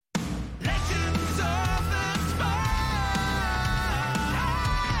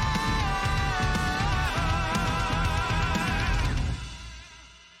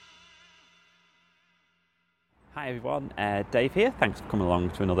everyone, Dave here. Thanks for coming along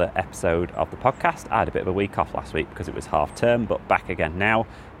to another episode of the podcast. I had a bit of a week off last week because it was half term, but back again now.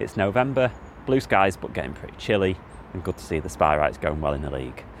 It's November, blue skies but getting pretty chilly, and good to see the Spy-Rights going well in the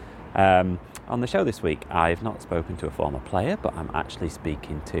league. On the show this week, I've not spoken to a former player, but I'm actually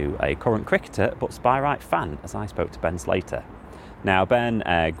speaking to a current cricketer but Spy-Right fan, as I spoke to Ben Slater. Now, Ben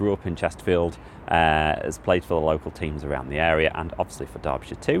grew up in Chesterfield, has played for the local teams around the area and obviously for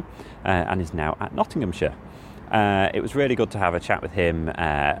Derbyshire too, and is now at Nottinghamshire. It was really good to have a chat with him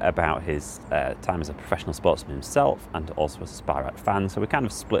about his time as a professional sportsman himself and also as a Spy-Right fan, so we kind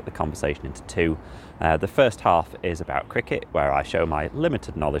of split the conversation into two. The first half is about cricket, where I show my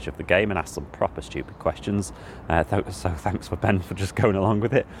limited knowledge of the game and ask some proper stupid questions, so thanks for Ben for just going along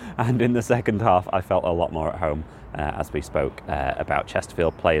with it. And in the second half I felt a lot more at home as we spoke about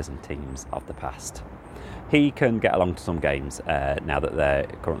Chesterfield players and teams of the past. He can get along to some games now that they're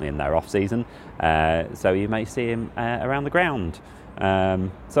currently in their off-season, so you may see him around the ground.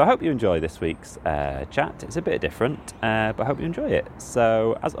 So I hope you enjoy this week's chat. It's a bit different, but I hope you enjoy it.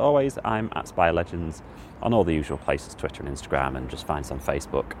 So, as always, I'm at Spy Legends on all the usual places, Twitter and Instagram, and just find us on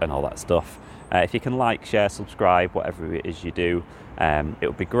Facebook and all that stuff. If you can like, share, subscribe, whatever it is you do, it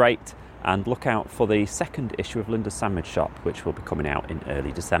would be great. And look out for the second issue of Linda's Sandwich Shop, which will be coming out in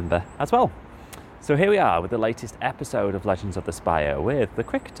early December as well. So here we are with the latest episode of Legends of the Spire with the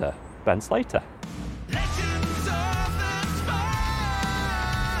cricketer, Ben Slater. Legends of the Spire!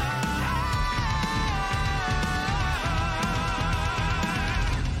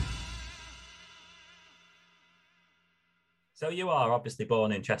 So you are obviously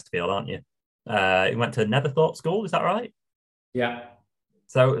born in Chesterfield, aren't you? You went to Netherthorpe School, is that right? Yeah.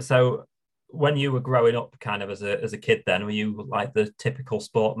 So when you were growing up kind of as a kid then, were you like the typical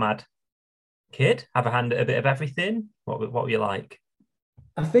sport mad kid? Have a hand at a bit of everything? What were you like?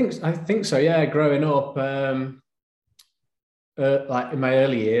 I think so. Yeah, growing up, like in my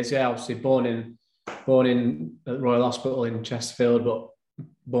early years, yeah, obviously born in at Royal Hospital in Chesterfield, but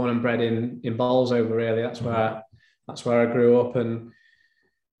born and bred in Bolsover. Really, that's where I grew up and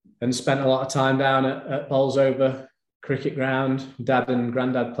spent a lot of time down at Bolsover cricket ground. Dad and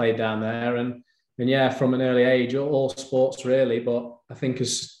Grandad played down there, and yeah, from an early age, all sports really. But I think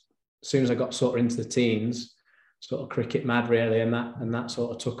as soon as I got sort of into the teens, sort of cricket mad really, and that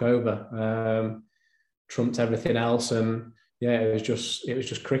sort of took over, trumped everything else. And yeah, it was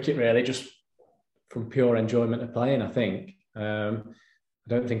just cricket really, just from pure enjoyment of playing. I think I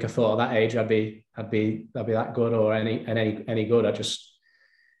don't think I thought at that age I'd be that good or any good. I just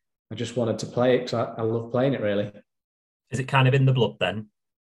wanted to play it because I love playing it really. Is it kind of in the blood then?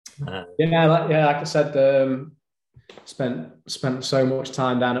 Like I said, spent so much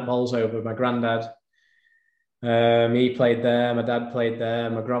time down at Bolsover. My granddad, he played there. My dad played there.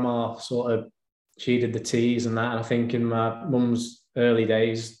 My grandma she did the teas and that. And I think in my mum's early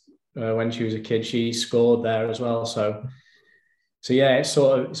days, when she was a kid, she scored there as well. So yeah, it's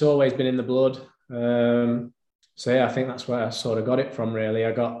always been in the blood. So yeah, I think that's where I sort of got it from. Really,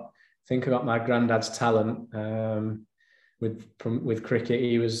 I think I got my granddad's talent with cricket.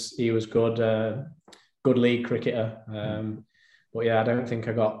 He was good league cricketer. But yeah, I don't think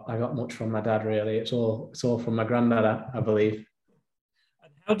I got much from my dad really. It's all from my granddad, I believe.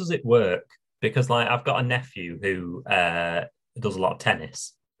 And how does it work? Because like I've got a nephew who does a lot of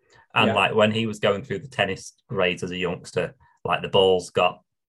tennis, and like when he was going through the tennis grades as a youngster, like the balls got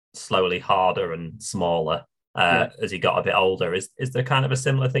slowly harder and smaller as he got a bit older. Is there kind of a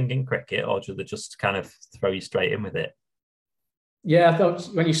similar thing in cricket, or do they just kind of throw you straight in with it? Yeah, I thought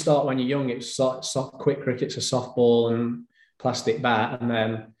when you're young, it's soft quick cricket's a softball and plastic bat, and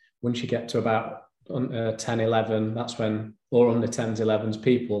then once you get to about 10, 11, that's when, or under 10s, 11s,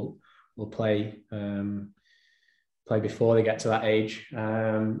 people will play before they get to that age,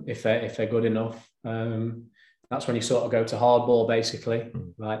 if they're good enough. That's when you sort of go to hardball, basically.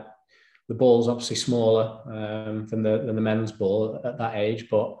 Like the ball's obviously smaller than the men's ball at that age,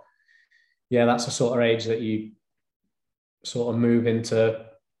 but yeah, that's the sort of age that you sort of move into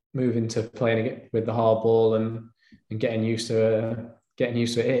playing it with the hard ball and getting used to it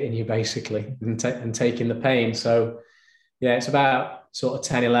hitting you basically and taking the pain. So yeah, it's about sort of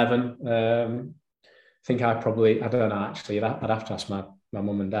 10, 11. I think I don't know actually. I'd have to ask my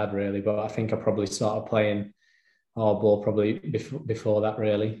mum and dad really, but I think I probably started playing hard ball probably before that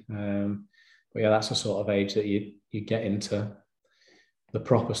really. But yeah, that's the sort of age that you get into the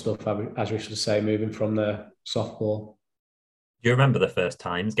proper stuff, as we should say, moving from the softball. Do you remember the first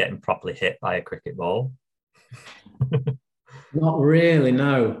times getting properly hit by a cricket ball? Not really,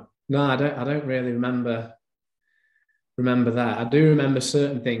 no. I don't really remember that. I do remember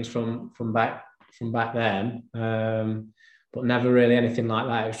certain things from back from back then, but never really anything like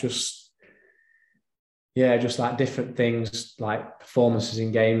that. It was just like different things, like performances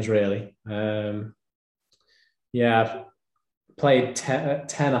in games, really. I've played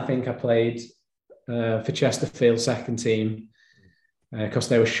 10. I think I played for Chesterfield second team because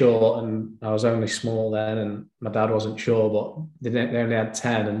they were short and I was only small then, and my dad wasn't sure, but they only had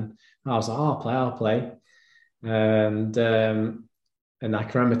 10, and I was like, I'll play. And I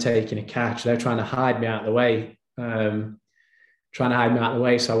can remember taking a catch. They're trying to hide me out of the way, so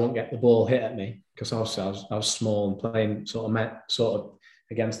I won't get the ball hit at me, because obviously I was small and playing sort of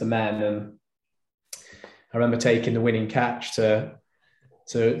against the men. And I remember taking the winning catch to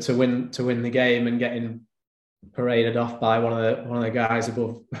win the game and getting paraded off by one of the guys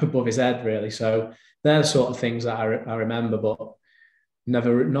above his head, really. So they're the sort of things that I remember, but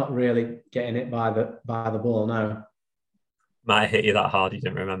not really getting hit by the ball. No. Might have hit you that hard you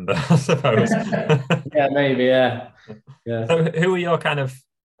didn't remember, I suppose. Yeah, maybe. Yeah. So who are your kind of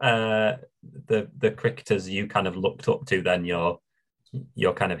the cricketers you kind of looked up to then? Your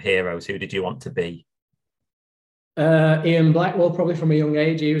kind of heroes. Who did you want to be? Ian Blackwell, probably from a young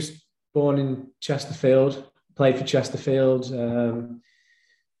age. He was born in Chesterfield, played for Chesterfield,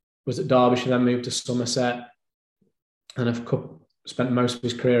 was at Derbyshire, then moved to Somerset, and spent most of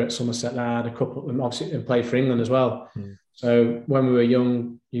his career at Somerset. I had a couple, and obviously played for England as well. So when we were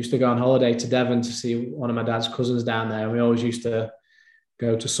young, used to go on holiday to Devon to see one of my dad's cousins down there, and we always used to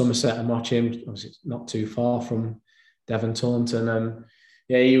go to Somerset and watch him. Obviously, it's not too far from Devon, Taunton, and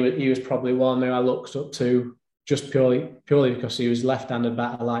he was probably one who I looked up to, just purely because he was left-handed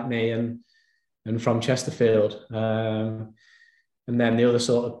batter like me and from Chesterfield. And then the other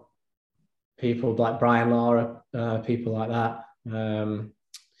sort of people like Brian Lara, people like that.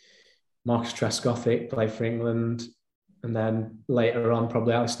 Marcus Trescothick played for England, and then later on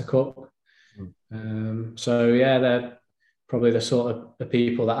probably Alistair Cook. They're probably the sort of the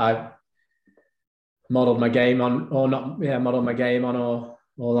people that I've modelled my game on, or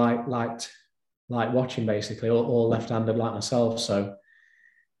liked watching, basically, all left-handed like myself. So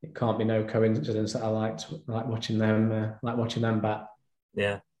it can't be no coincidence that I like watching them bat.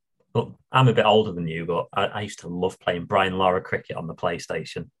 Yeah. Well, I'm a bit older than you, but I used to love playing Brian Lara cricket on the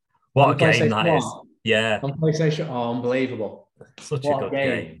PlayStation. What a game that is. Yeah. On PlayStation, unbelievable. Such a good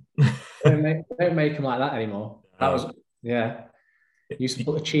game. They don't make them like that anymore. That was, yeah. You used to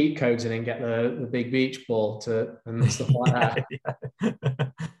put the cheat codes in and get the big beach ball and stuff like that.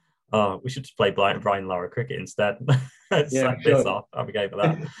 Oh, we should just play Brian Lara cricket instead. Sure. Off. Have a game of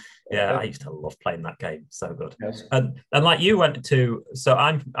that. Yeah, I used to love playing that game. So good. Yes. And like you went to, so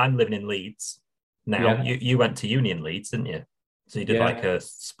I'm living in Leeds now. Yeah. You went to uni in Leeds, didn't you? So you did like a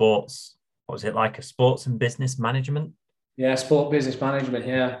sports. What was it, like a sports and business management? Yeah, sport business management.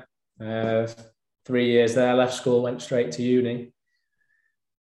 Yeah, 3 years there. Left school, went straight to uni.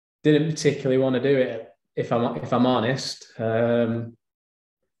 Didn't particularly want to do it, if I'm honest.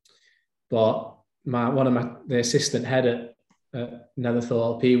 But the assistant head at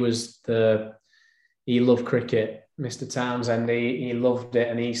Netherthorpe, he loved cricket. Mr. Townsend, he loved it,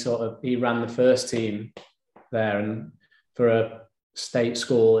 and he ran the first team there. And for a state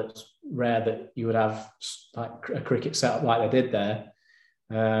school, it's rare that you would have like a cricket setup like they did there.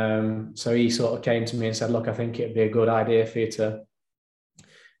 So he sort of came to me and said, "Look, I think it'd be a good idea for you to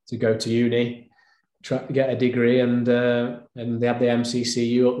go to uni, try to get a degree," and they had the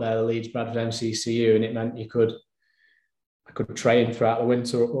MCCU up there, the Leeds Bradford MCCU, and it meant I could train throughout the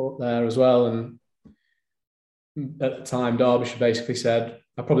winter up there as well. And at the time, Derbyshire basically said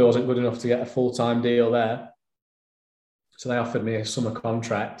I probably wasn't good enough to get a full-time deal there, so they offered me a summer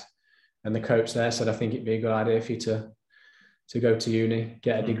contract. And the coach there said, "I think it'd be a good idea for you to go to uni,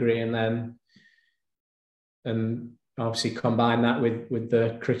 get a degree, and obviously combine that with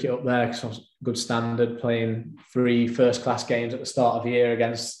the cricket up there, because I was good standard, playing 3 first-class games at the start of the year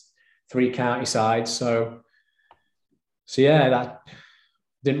against 3 county sides. So yeah, that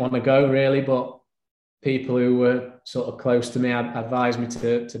didn't want to go really, but people who were sort of close to me advised me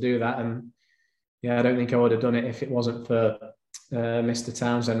to do that. And yeah, I don't think I would have done it if it wasn't for Mr.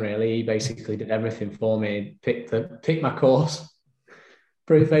 Townsend. Really, he basically did everything for me. Picked my course,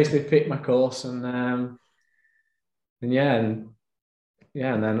 basically picked my course, and then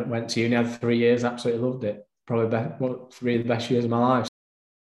went to uni. Had 3 years, absolutely loved it. Probably 3 of the best years of my life.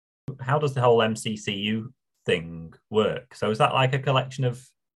 How does the whole MCCU thing work? So is that like a collection of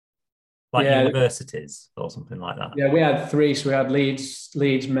universities or something like that? Yeah, we had 3. So we had Leeds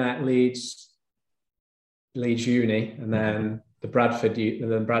Uni, and then the Bradford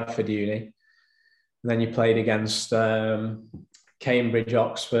Uni, and then you played against Cambridge,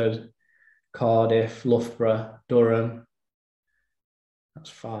 Oxford, Cardiff, Loughborough, Durham. That's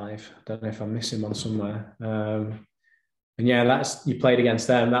 5. I don't know if I'm missing one somewhere. And yeah, you played against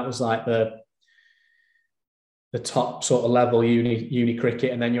them. That was like the top sort of level uni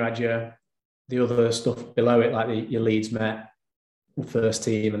cricket, and then you had the other stuff below it, like your Leeds Met first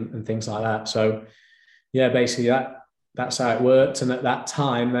team and things like that. So yeah, basically that's how it worked. And at that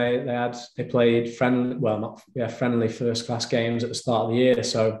time, they played friendly first class games at the start of the year.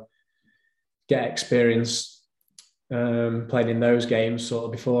 So get experience playing in those games sort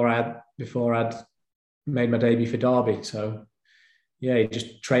of before I'd made my debut for Derby. So yeah, you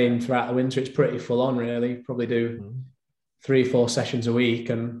just train throughout the winter. It's pretty full on, really. Probably do 3-4 sessions a week,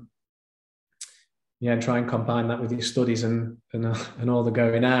 and yeah, and try and combine that with your studies and all the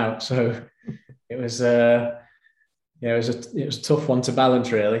going out. So it was it was a tough one to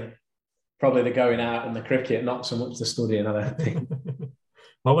balance, really. Probably the going out and the cricket, not so much the studying, I don't think.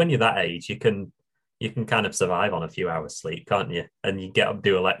 Well, when you're that age, you can kind of survive on a few hours sleep, can't you? And you get up,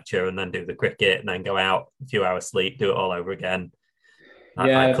 do a lecture, and then do the cricket, and then go out, a few hours sleep, do it all over again.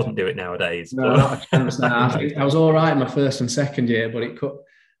 I couldn't do it nowadays. No, not a chance now. I think I was all right in my first and second year, but it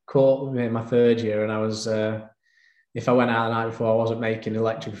caught me in my third year, and I was if I went out the night before, I wasn't making a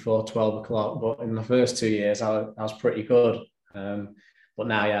lecture before 12 o'clock. But in the first 2 years, I was pretty good. But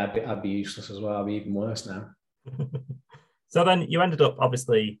now, yeah, I'd be useless as well. I'd be even worse now. So then you ended up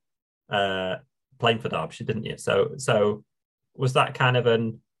obviously playing for Derbyshire, didn't you? So was that kind of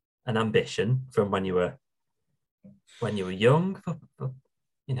an ambition from when you were young?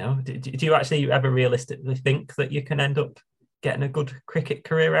 Do you actually ever realistically think that you can end up getting a good cricket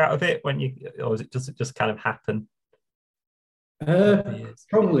career out of it or does it just kind of happen?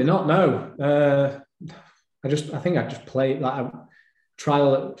 Probably not. No. I think I just played like a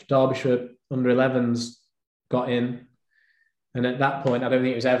trial at Derbyshire under 11s, got in, and at that point I don't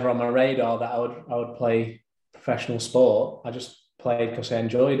think it was ever on my radar that I would play professional sport. I just played because I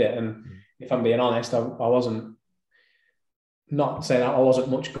enjoyed it, and if I'm being honest, I wasn't, not saying I wasn't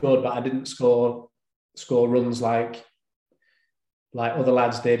much good, but I didn't score runs like other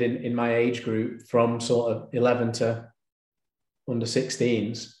lads did in my age group from sort of 11 to under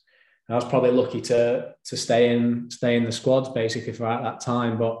 16s. I was probably lucky to stay in the squads basically throughout that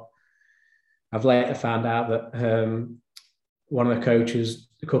time. But I've later found out that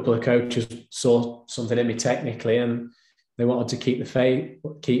a couple of coaches saw something in me technically, and they wanted to keep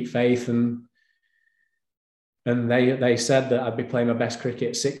faith, and they said that I'd be playing my best cricket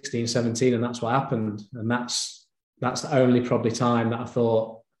at 16, 17, and that's what happened. And that's the only probably time that I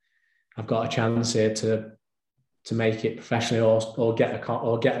thought I've got a chance here to make it professionally or get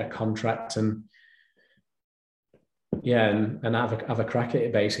a contract and have a crack at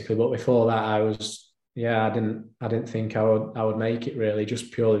it basically. But before that, I didn't think I would make it, really,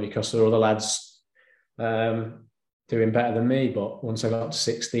 just purely because there were other lads doing better than me. But once I got to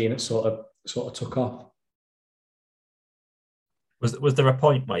 16, it sort of took off. Was there a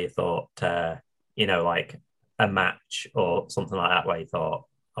point where you thought, like a match or something like that, where you thought,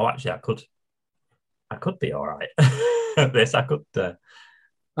 oh, actually, I could be all right at this. I could.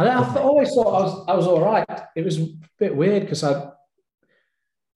 I always thought I was all right. It was a bit weird because I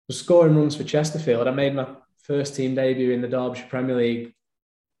was scoring runs for Chesterfield. I made my first team debut in the Derbyshire Premier League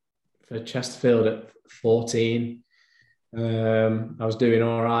for Chesterfield at 14. I was doing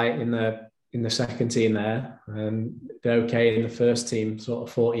all right in the second team there, and okay in the first team, sort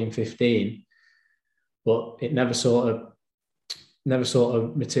of 14, 15. But it never sort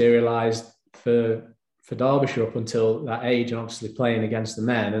of materialised for Derbyshire up until that age, and obviously playing against the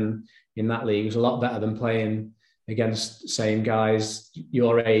men and in that league was a lot better than playing against same guys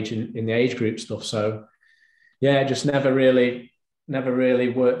your age in the age group stuff. So yeah, it just never really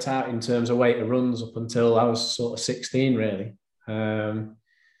worked out in terms of weight of runs up until I was sort of 16, really.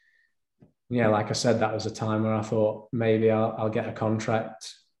 Like I said, that was a time where I thought maybe I'll get a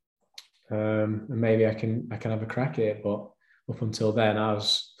contract, and maybe I can have a crack at it. But up until then, I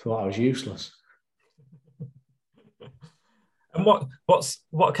thought I was useless. And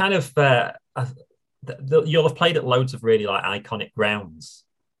what kind of you'll have played at loads of really like iconic grounds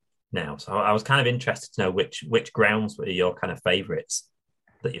now. So I was kind of interested to know which grounds were your kind of favourites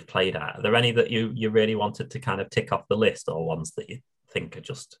that you've played at. Are there any that you really wanted to kind of tick off the list, or ones that you think are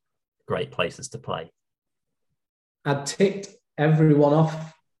just great places to play? I ticked everyone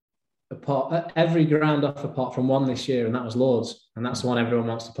off every ground off apart from one this year, and that was Lords, and that's the one everyone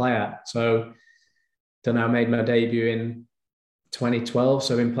wants to play at. So I made my debut in 2012,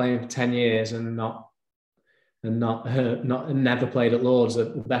 so I've been playing for 10 years and never played at Lords, the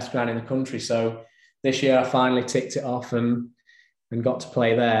best ground in the country. So this year I finally ticked it off and got to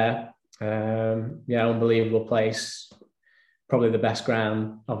play there. Yeah, unbelievable place. Probably the best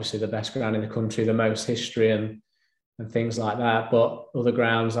ground, obviously the best ground in the country, the most history and things like that. But other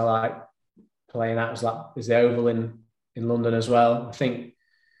grounds I like playing at is the Oval in London as well. I think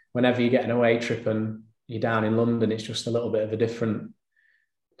whenever you get an away trip and you're down in London, it's just a little bit of a different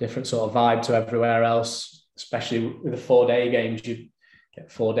sort of vibe to everywhere else, especially with the 4-day games. You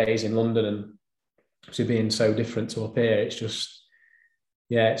get 4 days in London, and to being so different to up here, it's just,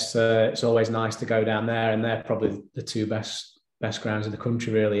 yeah, it's always nice to go down there, and they're probably the two best grounds in the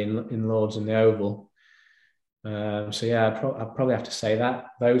country, really, in Lords and the Oval. So yeah, I'd probably have to say that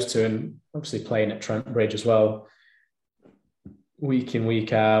those two, and obviously playing at Trent Bridge as well, week in,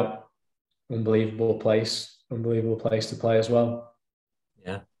 week out, unbelievable place to play as well.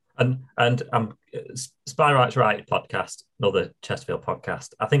 Yeah, and Spy Right's Right podcast, another Chesterfield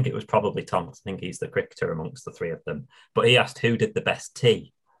podcast. I think it was probably Tom. I think he's the cricketer amongst the three of them. But he asked who did the best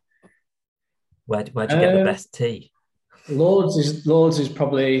tea. Where'd you get the best tea? Lords is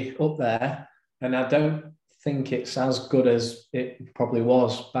probably up there, and I don't think it's as good as it probably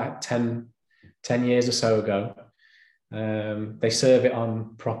was back 10 years or so ago. They serve it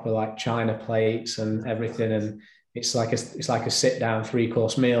on proper like china plates and everything, and it's like a sit down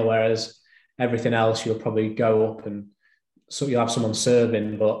 3-course meal, whereas everything else you'll probably go up and so you'll have someone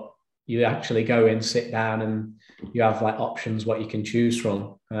serving, but you actually go in, sit down, and you have like options what you can choose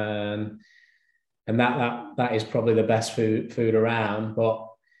from, and that is probably the best food around. But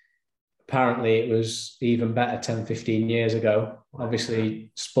apparently it was even better 10-15 years ago.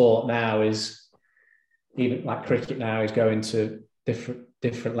 Obviously sport now is, even like cricket now, is going to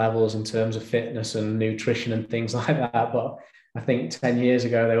different levels in terms of fitness and nutrition and things like that. But I think 10 years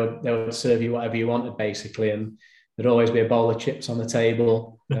ago they would serve you whatever you wanted basically, and there'd always be a bowl of chips on the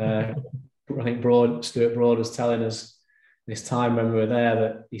table. I think Stuart Broad was telling us this time when we were there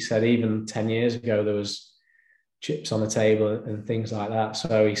that he said even 10 years ago there was chips on the table and things like that.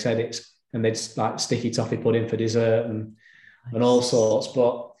 So he said and they'd like sticky toffee pudding for dessert and all sorts.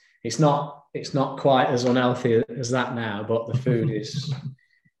 But it's not quite as unhealthy as that now. But the food is,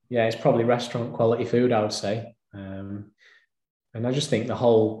 yeah, it's probably restaurant quality food, I would say. And I just think the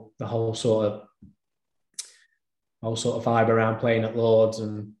whole sort of vibe around playing at Lords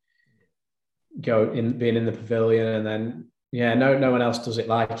and being in the pavilion, and then yeah, no one else does it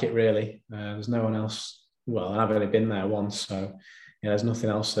like it really. There's no one else. Well, I've only been there once, so yeah, there's nothing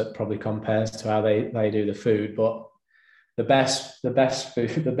else that probably compares to how they do the food. But the best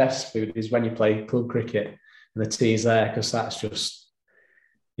food is when you play club cricket and the tea's there, because that's just,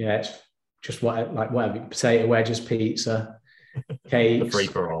 yeah, it's just whatever potato wedges, pizza, cakes, the free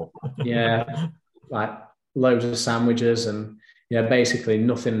for all. Yeah, like loads of sandwiches, and yeah, basically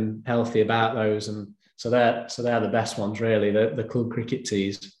nothing healthy about those. And so they're the best ones really, the club cricket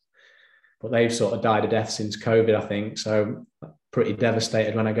teas. But they've sort of died a death since COVID, I think. So pretty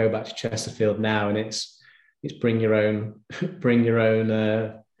devastated when I go back to Chesterfield now, and it's bring your own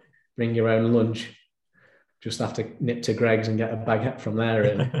lunch. Just have to nip to Greg's and get a baguette from there,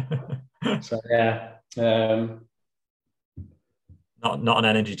 really. So yeah. Not an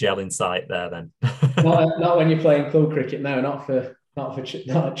energy gel in sight there then. not when you're playing club cricket. No, not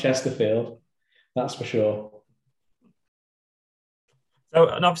at Chesterfield. That's for sure. So,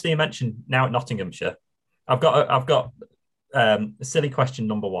 and obviously you mentioned now at Nottinghamshire. I've got a silly question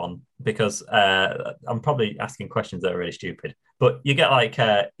number one, because I'm probably asking questions that are really stupid. But you get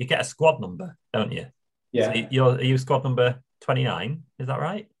a squad number, don't you? Yeah. So are you squad number 29? Is that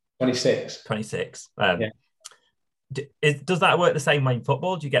right? 26. 26. Yeah. Does that work the same way in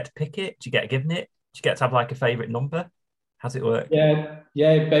football? Do you get to pick it? Do you get given it? Do you get to have like a favourite number? How's it work? Yeah.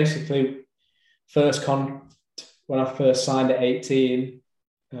 Basically, when I first signed at 18,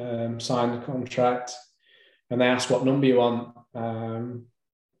 signed the contract, and they asked what number you want.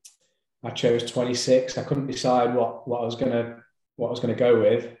 I chose 26. I couldn't decide what I was gonna go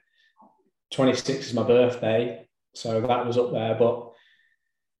with. 26 is my birthday, so that was up there. But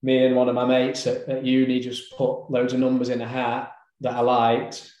me and one of my mates at uni just put loads of numbers in a hat that I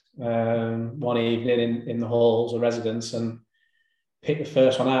liked one evening in the halls of residence, and picked the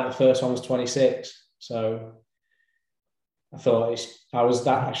first one out. The first one was 26. So I thought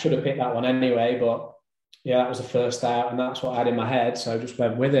I should have picked that one anyway, but yeah, that was the first out, and that's what I had in my head. So I just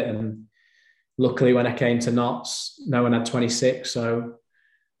went with it, and luckily when I came to Notts, no one had 26, so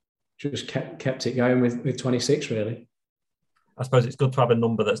just kept it going with 26 really. I suppose it's good to have a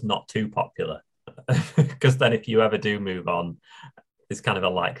number that's not too popular, because then if you ever do move on, there's kind of a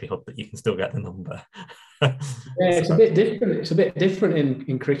likelihood that you can still get the number. Yeah, it's a bit different. It's a bit different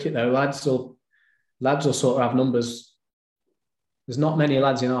in cricket though. Lads will sort of have numbers there's not many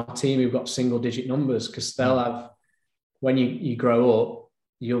lads in our team who've got single digit numbers, because they'll have, when you grow up,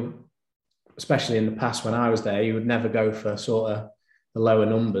 you'll, especially in the past when I was there, you would never go for sort of the lower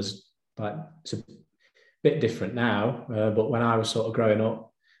numbers. Like, it's a bit different now, but when I was sort of growing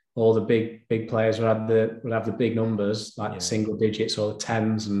up, all the big players would have the big numbers, like the single digits or the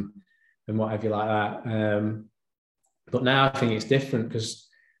tens and whatever like that. But now I think it's different, because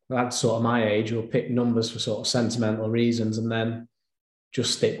lads sort of my age will pick numbers for sort of sentimental reasons and then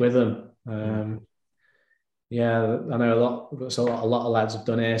just stick with them. Yeah, I know a lot of lads have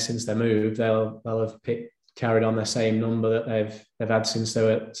done here since they moved. They'll have carried on their same number that they've had since they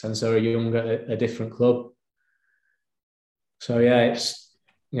were young at a different club. So it's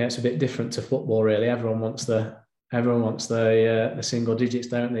a bit different to football, really. Everyone wants the single digits,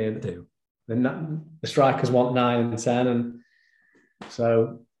 don't they? They do. The strikers want 9 and 10, and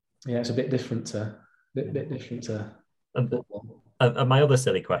so it's a bit different to football. And my other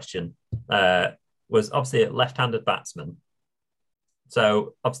silly question was obviously a left-handed batsman.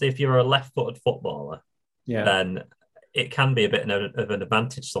 So obviously, if you're a left-footed footballer, then it can be a bit of an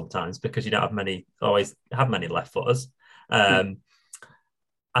advantage sometimes, because you don't always have many left-footers. And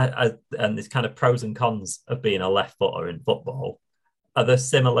there's kind of pros and cons of being a left-footer in football. Are there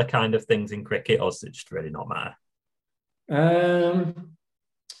similar kind of things in cricket, or does it just really not matter?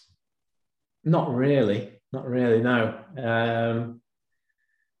 Not really, no.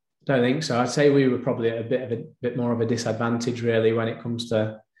 Don't think so. I'd say we were probably at a bit more of a disadvantage, really, when it comes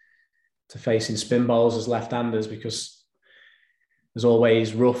to facing spin bowls as left-handers, because there's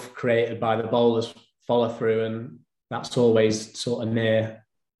always rough created by the bowlers follow through, and that's always sort of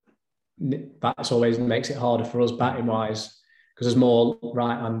that's always makes it harder for us batting wise, because there's more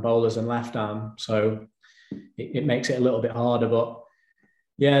right-hand bowlers than left-hand, so it makes it a little bit harder. But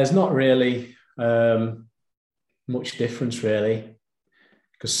there's not really much difference, really,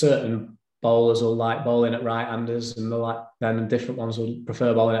 because certain bowlers will like bowling at right-handers, and then different ones will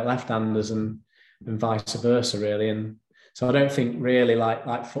prefer bowling at left-handers, and vice versa, really. And so I don't think really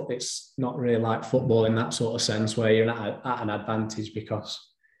it's not really like football in that sort of sense, where you're at an advantage because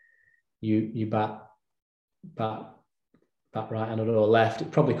you bat right-handed or left. It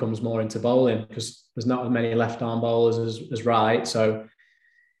probably comes more into bowling, because there's not as many left-arm bowlers as right. So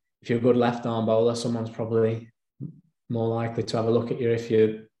if you're a good left-arm bowler, someone's probably more likely to have a look at you if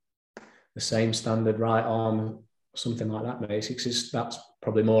you're the same standard right arm, something like that. Basically, that's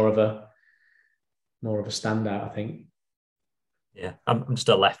probably more of a standout, I think. Yeah, I'm just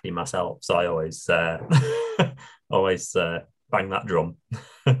a lefty myself, so I always bang that drum.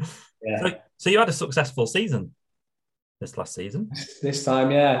 Yeah. So you had a successful season this last season. This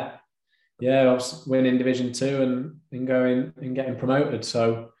time, yeah, I was winning Division 2 and going and getting promoted.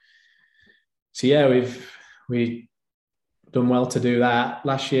 So yeah, we done well to do that.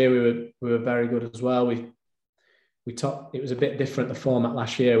 Last year we were very good as well. We topped. It was a bit different, the format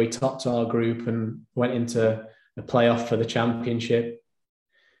last year. We topped our group and went into a playoff for the championship.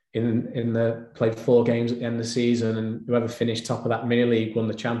 Played 4 games at the end of the season, and whoever finished top of that mini league won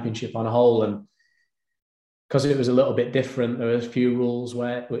the championship on a whole. And because it was a little bit different, there were a few rules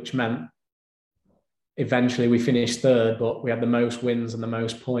which meant eventually we finished 3rd, but we had the most wins and the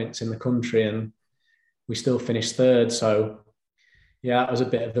most points in the country, and we still finished 3rd. So that was a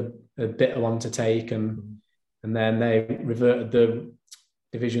bit of a bitter one to take, and then they reverted the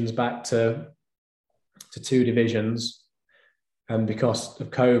divisions back to 2 divisions, and because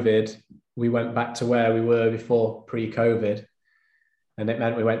of COVID, we went back to where we were before pre-COVID, and it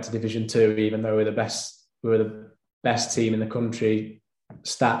meant we went to Division 2, even though we were the best team in the country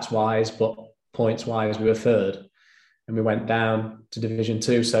stats wise, but points wise we were 3rd, and we went down to Division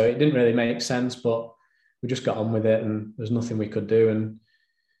 2. So it didn't really make sense, but we just got on with it, and there's nothing we could do. And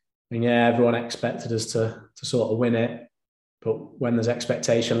everyone expected us to sort of win it, but when there's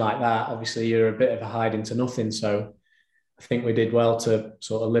expectation like that, obviously you're a bit of a hide into nothing. So I think we did well to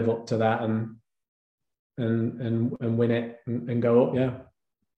sort of live up to that and win it and go up.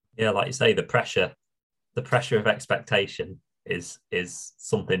 Yeah, like you say, the pressure of expectation is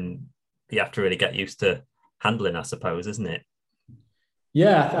something you have to really get used to handling, I suppose, isn't it?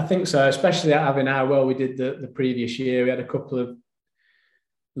 Yeah, I think so, especially having how well we did the previous year. We had a couple of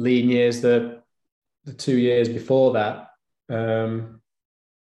lean years, the 2 years before that,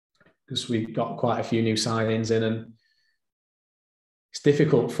 because we got quite a few new signings in, and it's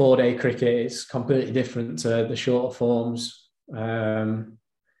difficult. 4-day cricket, it's completely different to the shorter forms. There's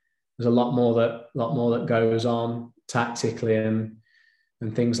a lot more that goes on tactically and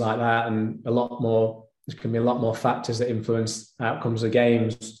things like that, and there can be a lot more factors that influence outcomes of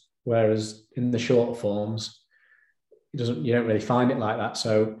games. Whereas in the shorter forms, you don't really find it like that.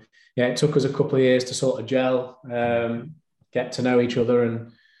 So yeah, it took us a couple of years to sort of gel, get to know each other,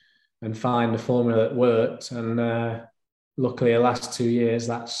 and find a formula that worked. And luckily, the last 2 years,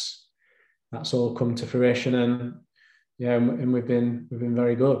 that's all come to fruition, and we've been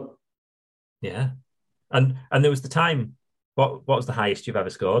very good. Yeah, and there was the time. What was the highest you've ever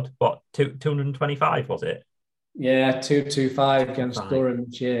scored? What, 225 was it? Yeah, 225 against Durham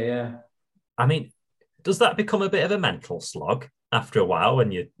this year. Yeah. I mean, does that become a bit of a mental slog after a while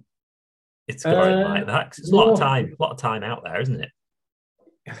when it's scoring like that? 'Cause it's a lot of time out there, isn't it?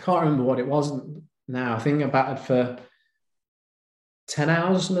 I can't remember what it was now. I think I batted for 10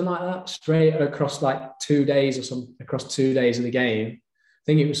 hours or something like that, straight across like 2 days or something, across 2 days of the game. I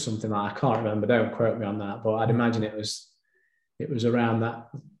think it was something like, I can't remember, don't quote me on that, but I'd imagine it was around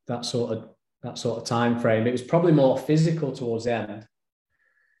that sort of time frame. It was probably more physical towards the end.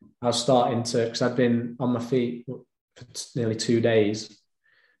 I was starting to, because I'd been on my feet for nearly 2 days.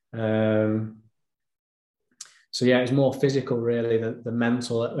 So yeah, it was more physical, really, the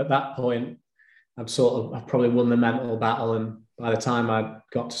mental. At that point, I've probably won the mental battle, and by the time I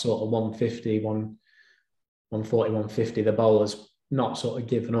got to sort of 150, 140, 150, the bowler's not sort of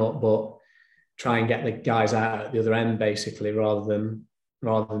given up, but try and get the guys out at the other end, basically, rather than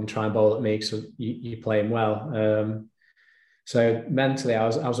try and bowl at me, so you're playing well. So mentally, I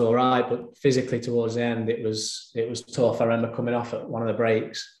was all right, but physically towards the end, it was tough. I remember coming off at one of the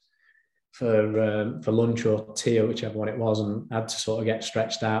breaks for lunch or tea or whichever one it was, and had to sort of get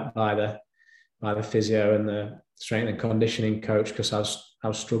stretched out by the physio and the strength and conditioning coach, because I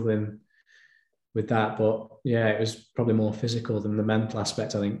was struggling with that. But yeah, it was probably more physical than the mental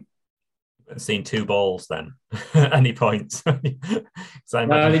aspect, I think. Seen 2 balls then? Any points? No,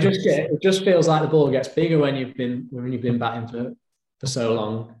 it just feels like the ball gets bigger when you've been batting for so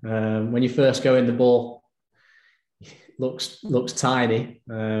long. When you first go in, the ball looks tiny,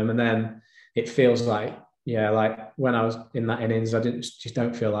 and then it feels like when I was in that innings, I just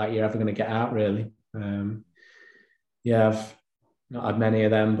don't feel like you're ever going to get out, really. I've not had many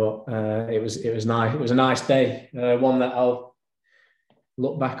of them, but it was nice. It was a nice day, one that I'll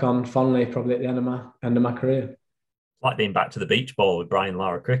look back on fondly, probably at the end of my career. Like being back to the beach ball with Brian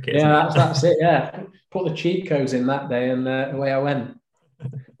Lara cricket. Yeah, that's it. Yeah, put the cheat codes in that day, and away I went.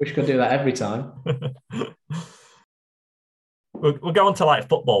 Wish I could do that every time. We'll go on to like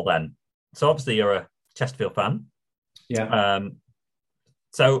football then. So obviously you're a Chesterfield fan. Yeah.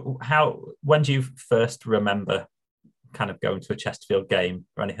 So when do you first remember kind of going to a Chesterfield game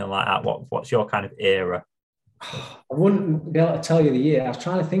or anything like that? What's your kind of era? I wouldn't be able to tell you the year. I was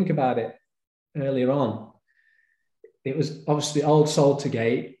trying to think about it earlier on. It was obviously Old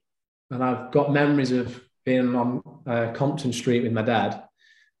Saltergate, and I've got memories of being on Compton Street with my dad,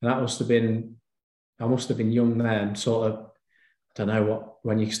 and I must have been young then, sort of, I don't know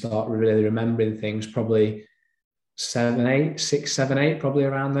when you start really remembering things, probably 6, 7, 8, probably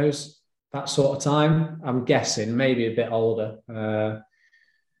around that sort of time. I'm guessing, maybe a bit older. But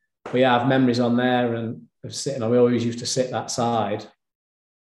yeah, I have memories on there and of sitting. We always used to sit that side.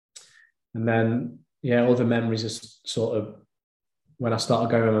 And then, yeah, other memories is sort of when I started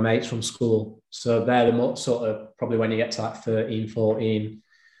going with my mates from school. So they're the more sort of probably when you get to like 13, 14.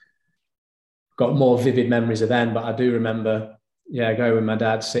 Got more vivid memories of then, but I do remember, going with my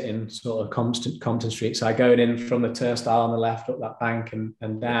dad sitting sort of Compton Street. So I going in from the turnstile on the left up that bank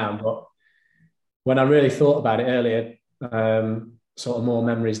and down. But when I really thought about it earlier, sort of more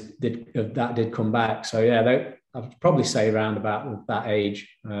memories did come back. So yeah, I'd probably say around about that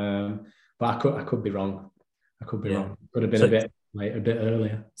age. But I could be wrong. Wrong. Could have been a bit later, a bit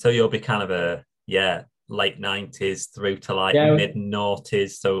earlier. So you'll be kind of late 90s through to like mid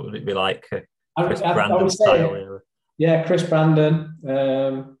noughties. So it'd be like Chris Brandon style era. Yeah, Chris Brandon,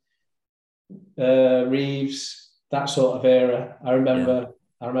 Reeves, that sort of era. I remember.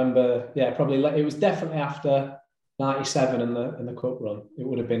 Yeah, probably it was definitely after 97 and the cup run. It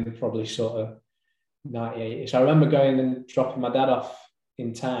would have been probably sort of 98. So I remember going and dropping my dad off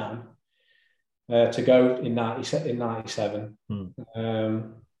in town to go in 97.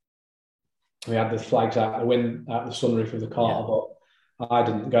 We had the flags out the sunroof of the car, but I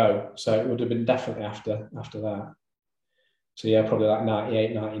didn't go. So it would have been definitely after that. So yeah, probably like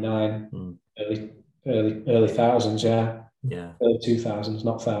 98, 99, early thousands, yeah. Early 2000s,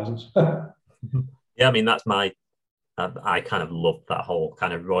 not thousands. Yeah, I mean, that's I kind of loved that whole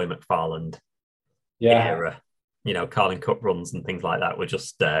kind of Roy McFarland era. You know, Carling Cup runs and things like that were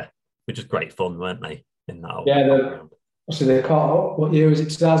just great fun, weren't they? In that the car. What year was it?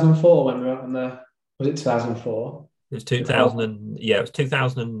 2004 when we were on the. Was it 2004? It was 2000. It was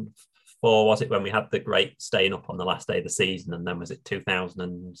 2004 2004 was it when we had the great staying up on the last day of the season, and then was it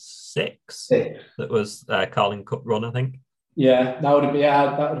 2006 that was Carling Cup run, I think. Yeah, that would have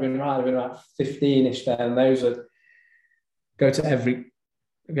been right. It'd been about 15ish then. Those are go to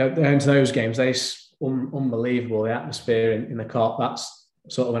those games. Unbelievable, the atmosphere in the Kop. That's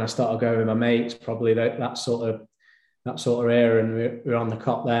sort of when I started going with my mates. Probably that sort of era, and we're on the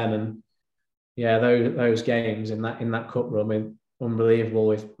Kop then. And yeah, those games in that cup run, I mean, unbelievable.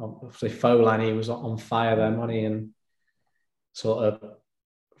 With obviously Folan, he was on fire then, wasn't he? And sort of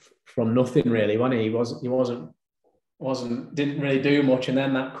from nothing really, wasn't he? Didn't really do much, and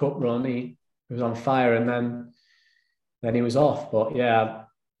then that cup run, he was on fire, and then he was off. But yeah,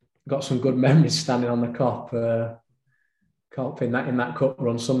 got some good memories standing on the Kop in that cup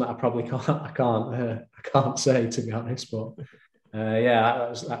run. Some that I probably can't say, to be honest. But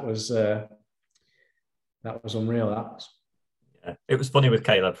yeah, that was unreal. Yeah. It was funny with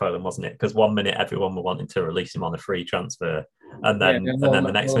Caleb Folan, wasn't it? Because 1 minute everyone were wanting to release him on a free transfer, and then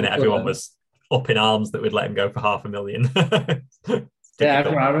the next minute everyone was up in arms that we'd let him go for $500,000. Yeah,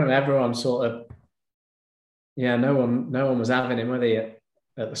 I remember everyone sort of. Yeah, no one was having him, were they,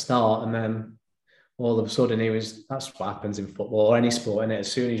 at the start, and then all of a sudden that's what happens in football or any sport, isn't it?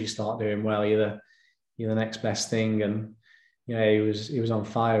 As soon as you start doing well, you're the next best thing, and yeah, he was on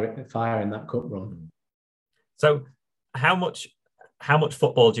fire in that cup run. So how much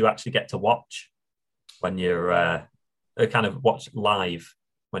football do you actually get to watch when you're kind of watch live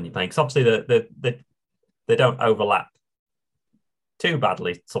when you're playing? Because obviously they don't overlap too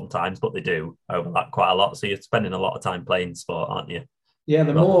badly sometimes, but they do overlap quite a lot. So you're spending a lot of time playing sport, aren't you? Yeah,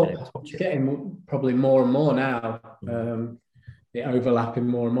 it's getting probably more and more now. It overlapping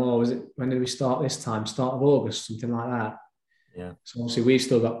more and more. Was it, when did we start this time? Start of August, something like that. Yeah. So obviously we've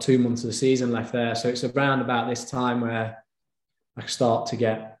still got 2 months of the season left there. So it's around about this time where I start to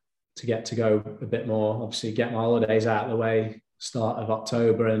get to go a bit more. Obviously get my holidays out of the way, start of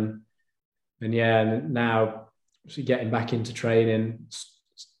October, and now obviously getting back into training,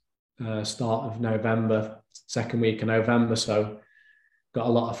 start of November, second week of November. So got a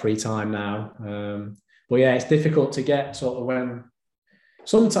lot of free time now. But yeah, it's difficult to get sort of when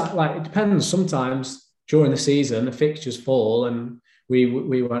sometimes, like, it depends. Sometimes during the season, the fixtures fall and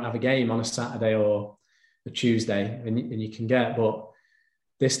we won't have a game on a Saturday or a Tuesday, and you can get. But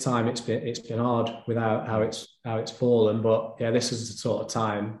this time it's been hard without how it's fallen. But yeah, this is the sort of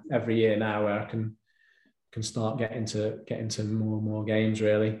time every year now where I can start getting to more and more games,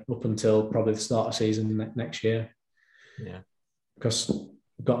 really, up until probably the start of season next year. Yeah, because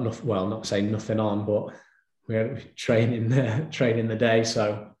we've got nothing. Well, not saying nothing on, but we're training the day,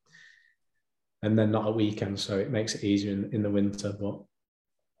 so, and then not a weekend, so it makes it easier in the winter. But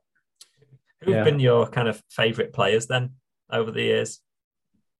who've been your kind of favourite players then over the years?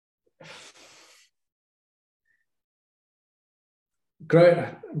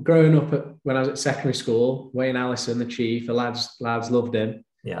 Growing up when I was at secondary school, Wayne Allison, the Chief, the lads loved him.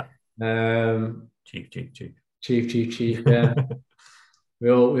 Yeah. Chief. Yeah. we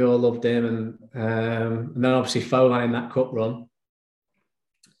all loved him, and then obviously Folan in that cup run.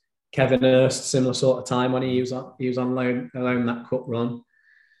 Kevin Hurst, similar sort of time when he was on loan that cup run.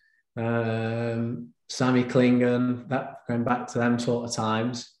 Sammy Klingon, that going back to them sort of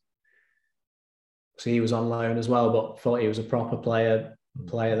times. So he was on loan as well, but thought he was a proper player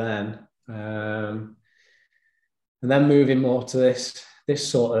then. And then moving more to this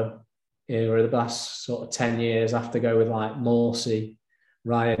sort of era, the last sort of 10 years, after go with like Morsey,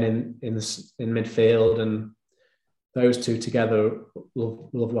 Ryan in midfield, and those two together, love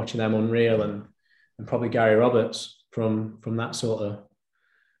watching them, unreal, and probably Gary Roberts from that sort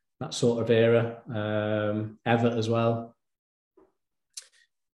of era, Everett as well.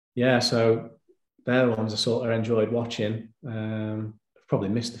 Yeah, so they're the ones I sort of enjoyed watching. Probably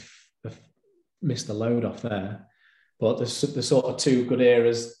missed the load off there, but the sort of two good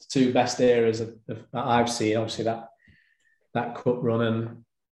eras, two best eras that I've seen. Obviously that cup run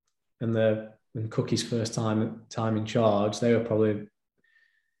and Cookie's first time in charge. They were probably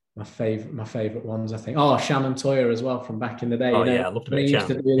my favourite ones, I think. Oh, Shannon Toyer as well from back in the day. Oh, yeah, I loved him. He used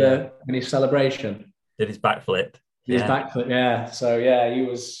to do his celebration. Did his backflip. His backflip, yeah. So yeah, he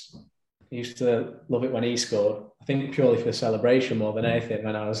used to love it when he scored. I think purely for the celebration more than anything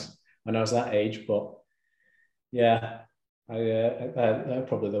when I was that age. But yeah, they're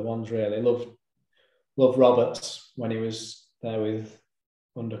probably the ones really. Love Roberts when he was there with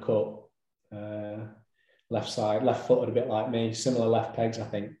Undercut, left footed, a bit like me, similar left pegs, I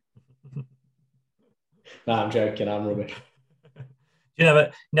think. No, I'm joking. I'm rubbish. Do you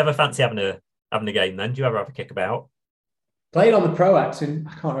never fancy having a game then? Do you ever have a kickabout? Played on the Pro Acts in,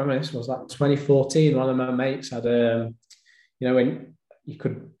 I can't remember, this was like 2014. One of my mates had, when you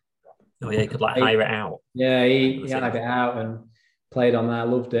could. Oh, yeah, you could like hire it out. Yeah, he had it out and played on that.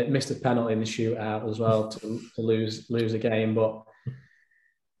 Loved it. Missed a penalty in the shootout as well to lose a game. But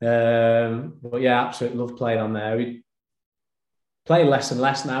yeah, absolutely love playing on there. We play less and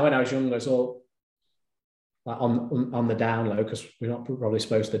less now. When I was younger, it's all like on the down low because we're not probably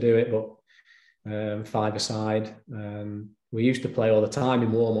supposed to do it, but 5-a-side. We used to play all the time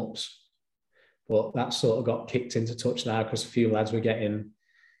in warm-ups, but that sort of got kicked into touch now because a few lads were getting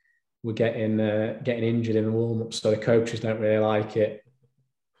injured in the warm-up, so the coaches don't really like it.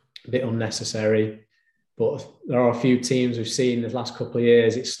 A bit unnecessary, but there are a few teams we've seen the last couple of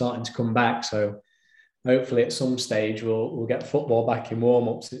years. It's starting to come back, so hopefully at some stage we'll get football back in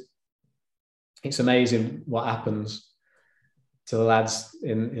warm-ups. It's amazing what happens to the lads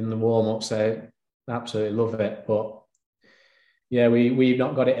in the warm-ups. They absolutely love it, but yeah, we've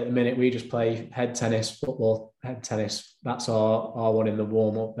not got it at the minute. We just play head tennis, football, head tennis. That's our one in the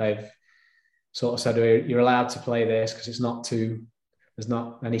warm-up. They've sort of said you're allowed to play this because there's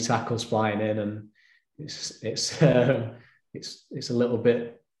not any tackles flying in, and it's a little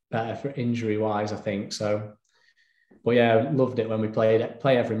bit better for injury-wise, I think. So, but yeah, loved it when we played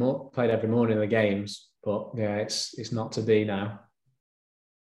every morning in the games. But yeah, it's not to be now.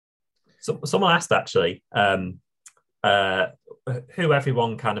 So someone asked actually. Who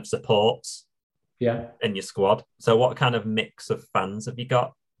everyone kind of supports in your squad. So what kind of mix of fans have you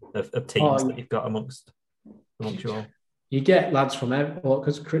got of teams that you've got amongst you all? You get lads from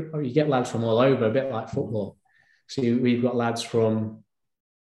you get lads from all over, a bit like football. So we've got lads from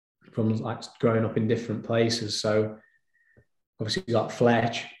like growing up in different places. So obviously you've got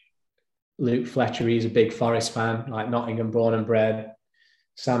Luke Fletcher, he's a big Forest fan, like Nottingham born and bred.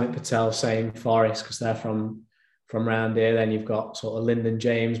 Samit Patel, same Forest, because they're from around here. Then you've got sort of Lyndon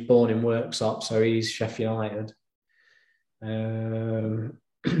James, born in Worksop, so he's Sheffield United. Then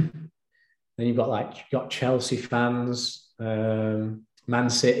you've got Chelsea fans, Man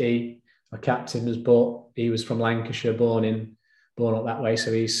City. My captain he was from Lancashire, born up that way,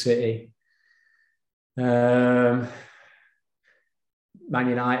 so he's City. Man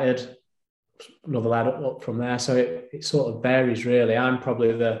United, another lad up from there. So it sort of varies really. I'm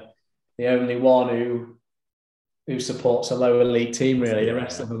probably the only one who supports a lower league team really. The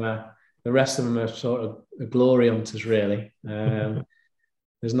rest of them are sort of glory hunters really.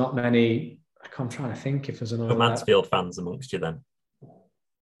 There's not many. I'm trying to think if there's another. Mansfield fans amongst you then?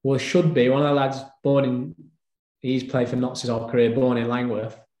 Well, it should be. One of the lads he's played for Notts his whole career, born in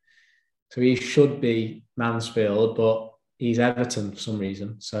Langworth, so he should be Mansfield, but he's Everton for some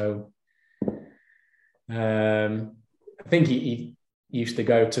reason. So I think he used to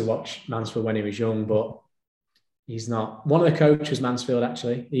go to watch Mansfield when he was young, but he's not. One of the coaches, Mansfield,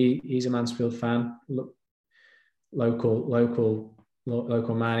 actually, he's a Mansfield fan. Local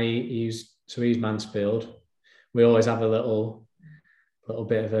man. He's Mansfield. We always have a little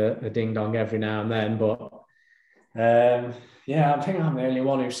bit of a ding dong every now and then, but yeah, I think I'm the only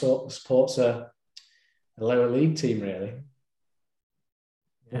one who sort of supports a lower league team, really.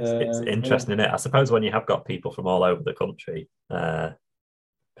 It's interesting, isn't it? I suppose when you have got people from all over the country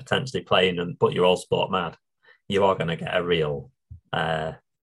potentially playing, but you're all sport mad, you are going to get a real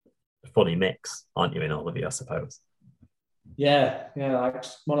funny mix, aren't you, in all of you, I suppose? Yeah. Like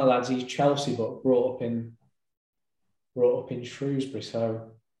one of the lads, he's Chelsea, but brought up in Shrewsbury.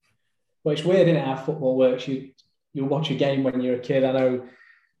 So, but it's weird, isn't it, how football works? You watch a game when you're a kid. I know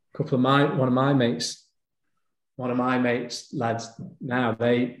one of my mates lads now,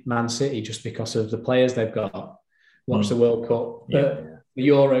 they Man City just because of the players they've got. Watch the World Cup, the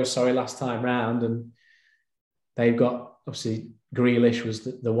Euros, last time round, and they've got obviously Grealish was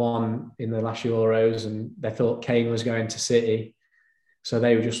the one in the last Euros, and they thought Kane was going to City, so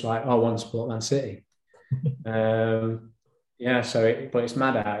they were just like, "Oh, I want to support Man City." Yeah, but it's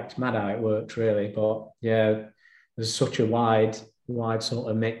mad how it works, really. But yeah, there's such a wide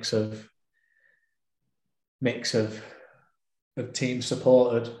sort of mix of teams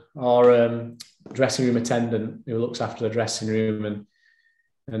supported. Our dressing room attendant who looks after the dressing room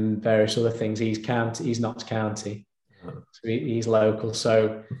and various other things. He's Notts County, so he's local.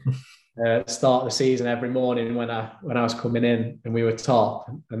 So start of the season every morning when I was coming in and we were top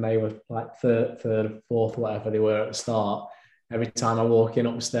and they were like third, fourth, whatever they were at the start. Every time I walk in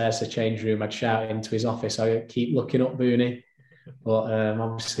up the stairs to change room, I'd shout into his office. I keep looking up Booney, but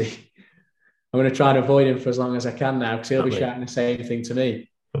obviously I'm going to try and avoid him for as long as I can now because he'll be shouting the same thing to me.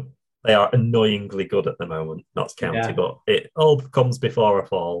 They are annoyingly good at the moment, Notts County, but it all comes before a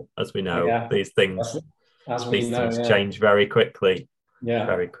fall, as we know. Yeah. These things. as we These know, things change very quickly. Yeah.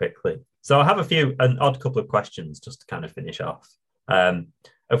 Very quickly. So I have an odd couple of questions just to kind of finish off,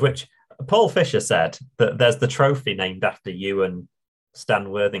 of which Paul Fisher said that there's the trophy named after you and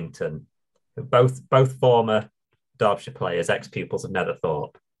Stan Worthington, both former Derbyshire players, ex-pupils of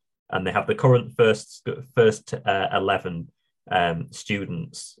Netherthorpe, and they have the current first 11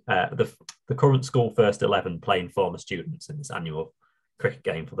 students, the current school first 11 playing former students in this annual cricket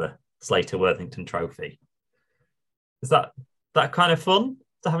game for the Slater Worthington Trophy. Is that kind of fun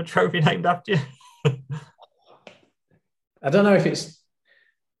to have a trophy named after you? I don't know if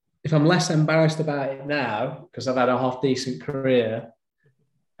I'm less embarrassed about it now because I've had a half decent career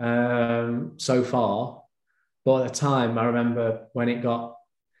so far, but at the time I remember when it got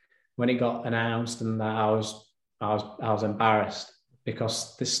announced and that I was embarrassed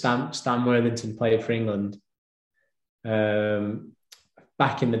because this Stan Worthington played for England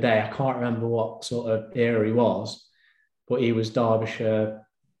back in the day. I can't remember what sort of era he was, but he was Derbyshire,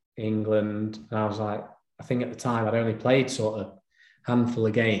 England, and I was like, I think at the time I'd only played sort of handful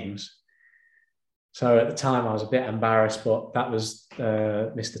of games. So at the time I was a bit embarrassed, but that was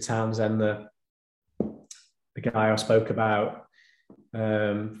Mr. Townsend, the guy I spoke about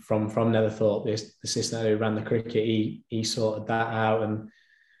from Netherthorpe, the assistant who ran the cricket. He sorted that out, and I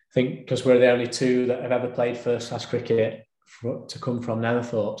think because we're the only two that have ever played first class cricket to come from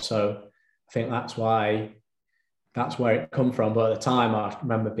Netherthorpe, so I think that's where it come from. But at the time I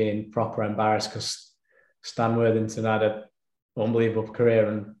remember being proper embarrassed because Stan Worthington had an unbelievable career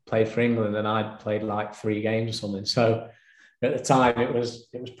and played for England, and I'd played like 3 games or something. So at the time it was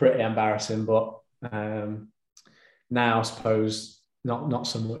pretty embarrassing, but now I suppose not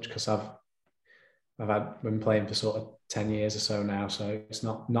so much because I've been playing for sort of 10 years or so now, so it's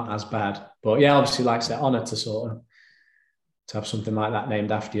not as bad. But yeah, obviously, like I said, honour to have something like that named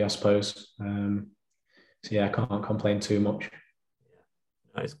after you, I suppose. So yeah, I can't complain too much.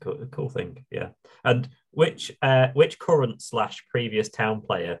 That's a cool thing, yeah. And which current / previous Town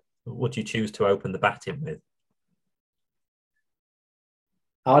player would you choose to open the batting with?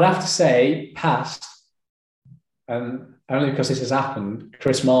 I would have to say past, and only because this has happened,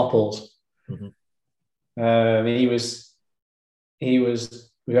 Chris Marples. Mm-hmm. He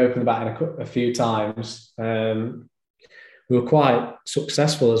was. We opened the batting a few times. We were quite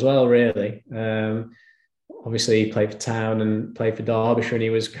successful as well, really. Obviously, he played for Town and played for Derbyshire, and he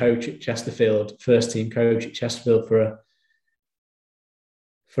was coach at Chesterfield, first team coach at Chesterfield for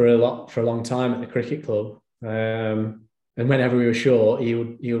a long time at the cricket club. And whenever we were short, he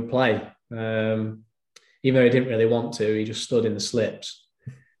would play. Even though he didn't really want to, he just stood in the slips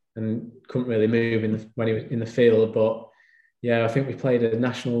and couldn't really move when he was in the field. But yeah, I think we played a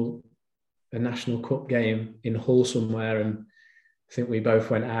national cup game in Hull somewhere, and I think we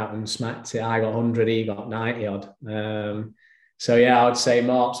both went out and smacked it. I got 100, he got 90 odd. So yeah, I would say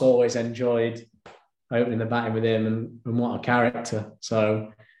Mark's always enjoyed opening the batting with him, and what a character.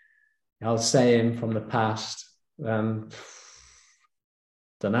 So I'll say him from the past. I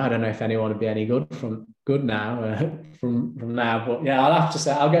don't know if anyone would be any good now from now, but yeah,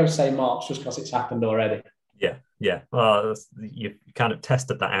 I'll go say Mark's just because it's happened already. Yeah. Well, you've kind of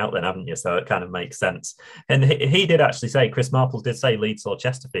tested that out then, haven't you? So it kind of makes sense. And he did actually say, Chris Marples did say Leeds or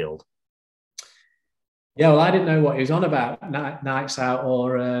Chesterfield. Yeah, well, I didn't know what he was on about, nights out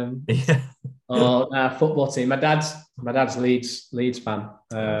or football team. My dad's Leeds fan.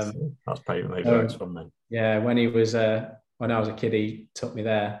 That's probably where it's from then. Yeah, when I was a kid, he took me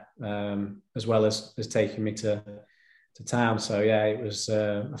there, as well as taking me to Town. So yeah, it was.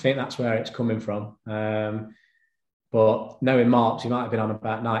 I think that's where it's coming from. But knowing Marks, he might have been on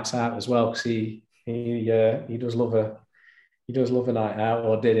about nights out as well, because he does love a night out,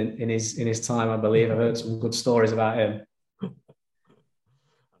 or did in his time, I believe. I've heard some good stories about him.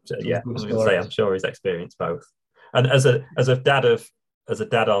 Yeah, I was going to say, I'm sure he's experienced both. And as a dad of a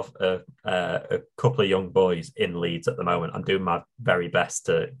couple of young boys in Leeds at the moment, I'm doing my very best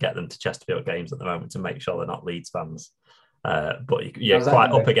to get them to Chesterfield games at the moment to make sure they're not Leeds fans. But you're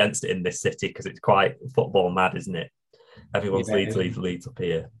quite up against it in this city because it's quite football mad, isn't it? Everyone's Leeds up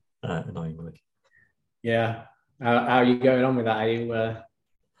here, annoyingly. Yeah. How are you going on with that? Are you...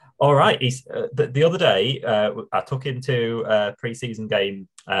 All right. The other day, I took him to a pre-season game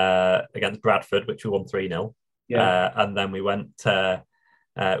against Bradford, which we won 3-0. Yeah. And then we went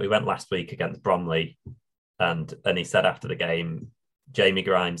last week against Bromley, and he said after the game, Jamie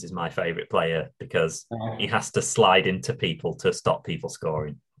Grimes is my favourite player because he has to slide into people to stop people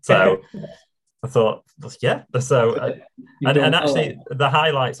scoring. So I thought, yeah. So and actually, the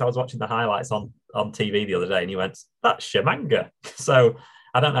highlights. I was watching the highlights on TV the other day, and he went, "That's Shamanga." So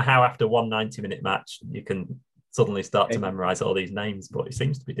I don't know how after one 90-minute match you can suddenly start to memorise all these names, but he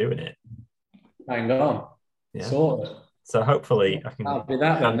seems to be doing it. Hang on. Yeah. Sort of. So hopefully I can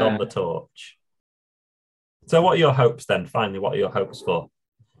hand on the torch. So what are your hopes then? Finally, what are your hopes for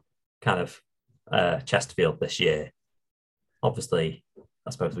kind of Chesterfield this year? Obviously,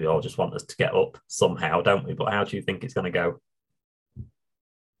 I suppose we all just want us to get up somehow, don't we? But how do you think it's going to go?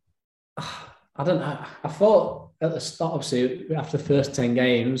 I don't know. I thought at the start, obviously, after the first 10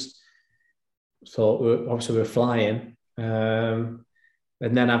 games, thought we were flying. And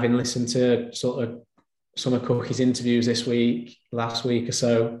then having listened to sort of some of Cookie's interviews last week or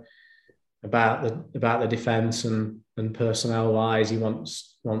so, about the defence and personnel wise, he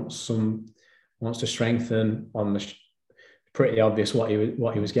wants to strengthen on the pretty obvious what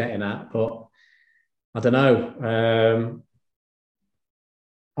he was getting at, but I don't know.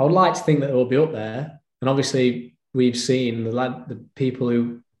 I would like to think that it will be up there, and obviously we've seen the people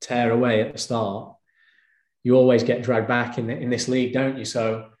who tear away at the start. You always get dragged back in this league, don't you?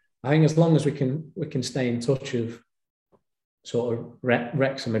 So I think as long as we can stay in touch of sort of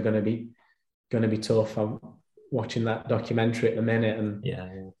Wrexham are going to be tough. I'm watching that documentary at the minute, and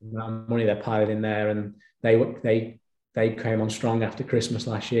the money they're piling in there, and they came on strong after Christmas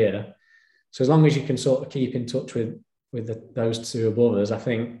last year. So as long as you can sort of keep in touch with those two above us, I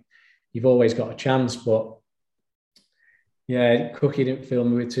think you've always got a chance. But yeah, Cookie didn't fill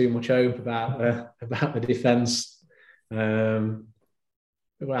me with too much hope about the defence. After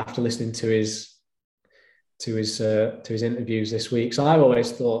listening to his interviews this week, so I've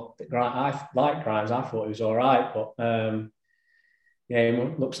always thought that I like Grimes. I thought he was all right, but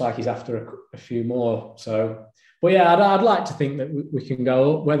it looks like he's after a few more. So, but yeah, I'd like to think that we can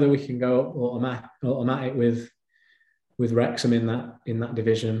go up. Whether we can go up automatic with Wrexham in that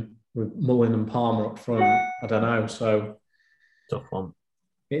division, with Mullin and Palmer up front, I don't know. So tough one.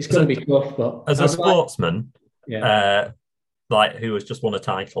 It's going to be tough, but as a sportsman, like who has just won a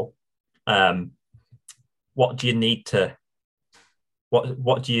title, what do you need to? What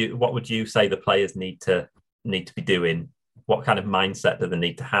would you say the players need to be doing? What kind of mindset do they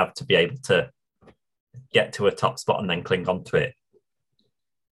need to have to be able to get to a top spot and then cling on to it?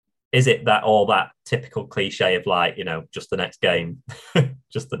 Is it that typical cliche of like, just the next game,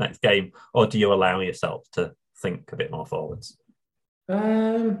 or do you allow yourself to think a bit more forwards?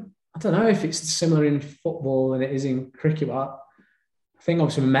 I don't know if it's similar in football than it is in cricket, but I think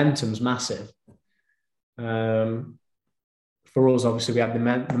obviously momentum's massive. For us, obviously, we had the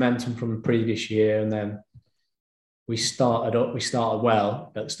momentum from the previous year, and then we started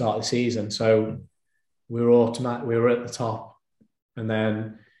well at the start of the season, so we were at the top, and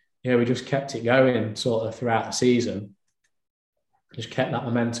then we just kept it going sort of throughout the season. Just kept that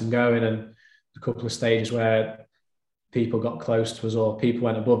momentum going, and a couple of stages where people got close to us or people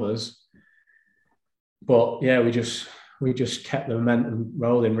went above us. But yeah, we just kept the momentum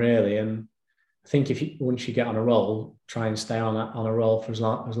rolling really, and I think once you get on a roll, try and stay on a roll for as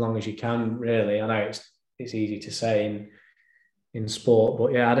long as you can. Really, I know it's easy to say in sport,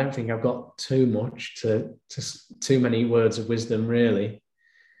 but yeah, I don't think I've got too too many words of wisdom really.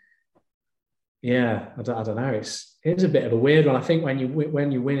 Yeah, I don't know. It's a bit of a weird one. I think when you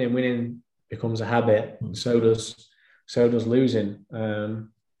win, winning becomes a habit. So does losing.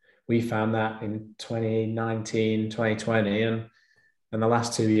 We found that in 2019, 2020, and the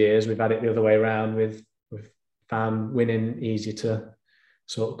last 2 years we've had it the other way around. We've found winning easier to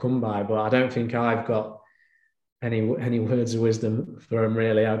sort of come by. But I don't think I've got any words of wisdom for them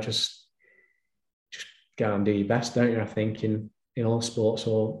really. I'll just go and do your best, don't you? I think in all sports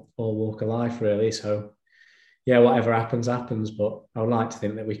or walk of life really. So yeah, whatever happens. But I would like to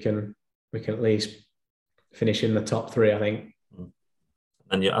think that we can at least finish in the top three, I think.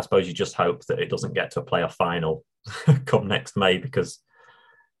 And I suppose you just hope that it doesn't get to a playoff final come next May, because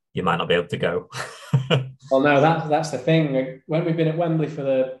you might not be able to go. Well, no, that's the thing. When we've been at Wembley for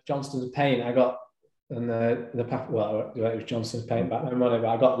the Johnston's Paint, I got it was Johnston's Paint back then, but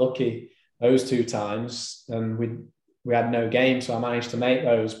I got lucky those 2 times, and we had no game, so I managed to make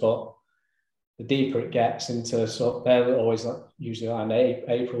those. But the deeper it gets into they're always usually around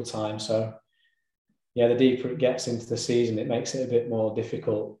April time, so. Yeah, the deeper it gets into the season, it makes it a bit more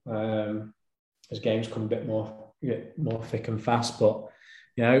difficult as games come a bit more thick and fast. But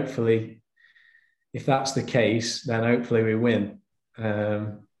yeah, hopefully, if that's the case, then hopefully we win.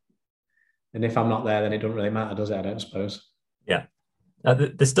 And if I'm not there, then it doesn't really matter, does it? I don't suppose. Yeah,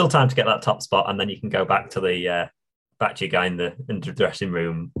 there's still time to get that top spot, and then you can go back to your guy in the dressing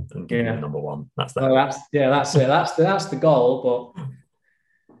room and give him number one. That's it. That's the goal, but.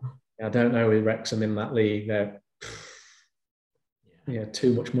 I don't know with Wrexham in that league. yeah,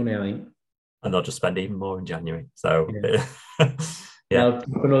 too much money, I think. And they'll just spend even more in January. So yeah, I'll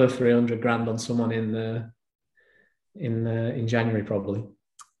put another 300 grand on someone in January probably.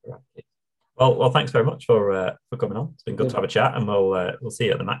 Well, thanks very much for coming on. It's been good to have a chat, and we'll see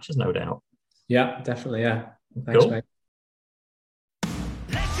you at the matches, no doubt. Yeah, definitely. Yeah, thanks, mate.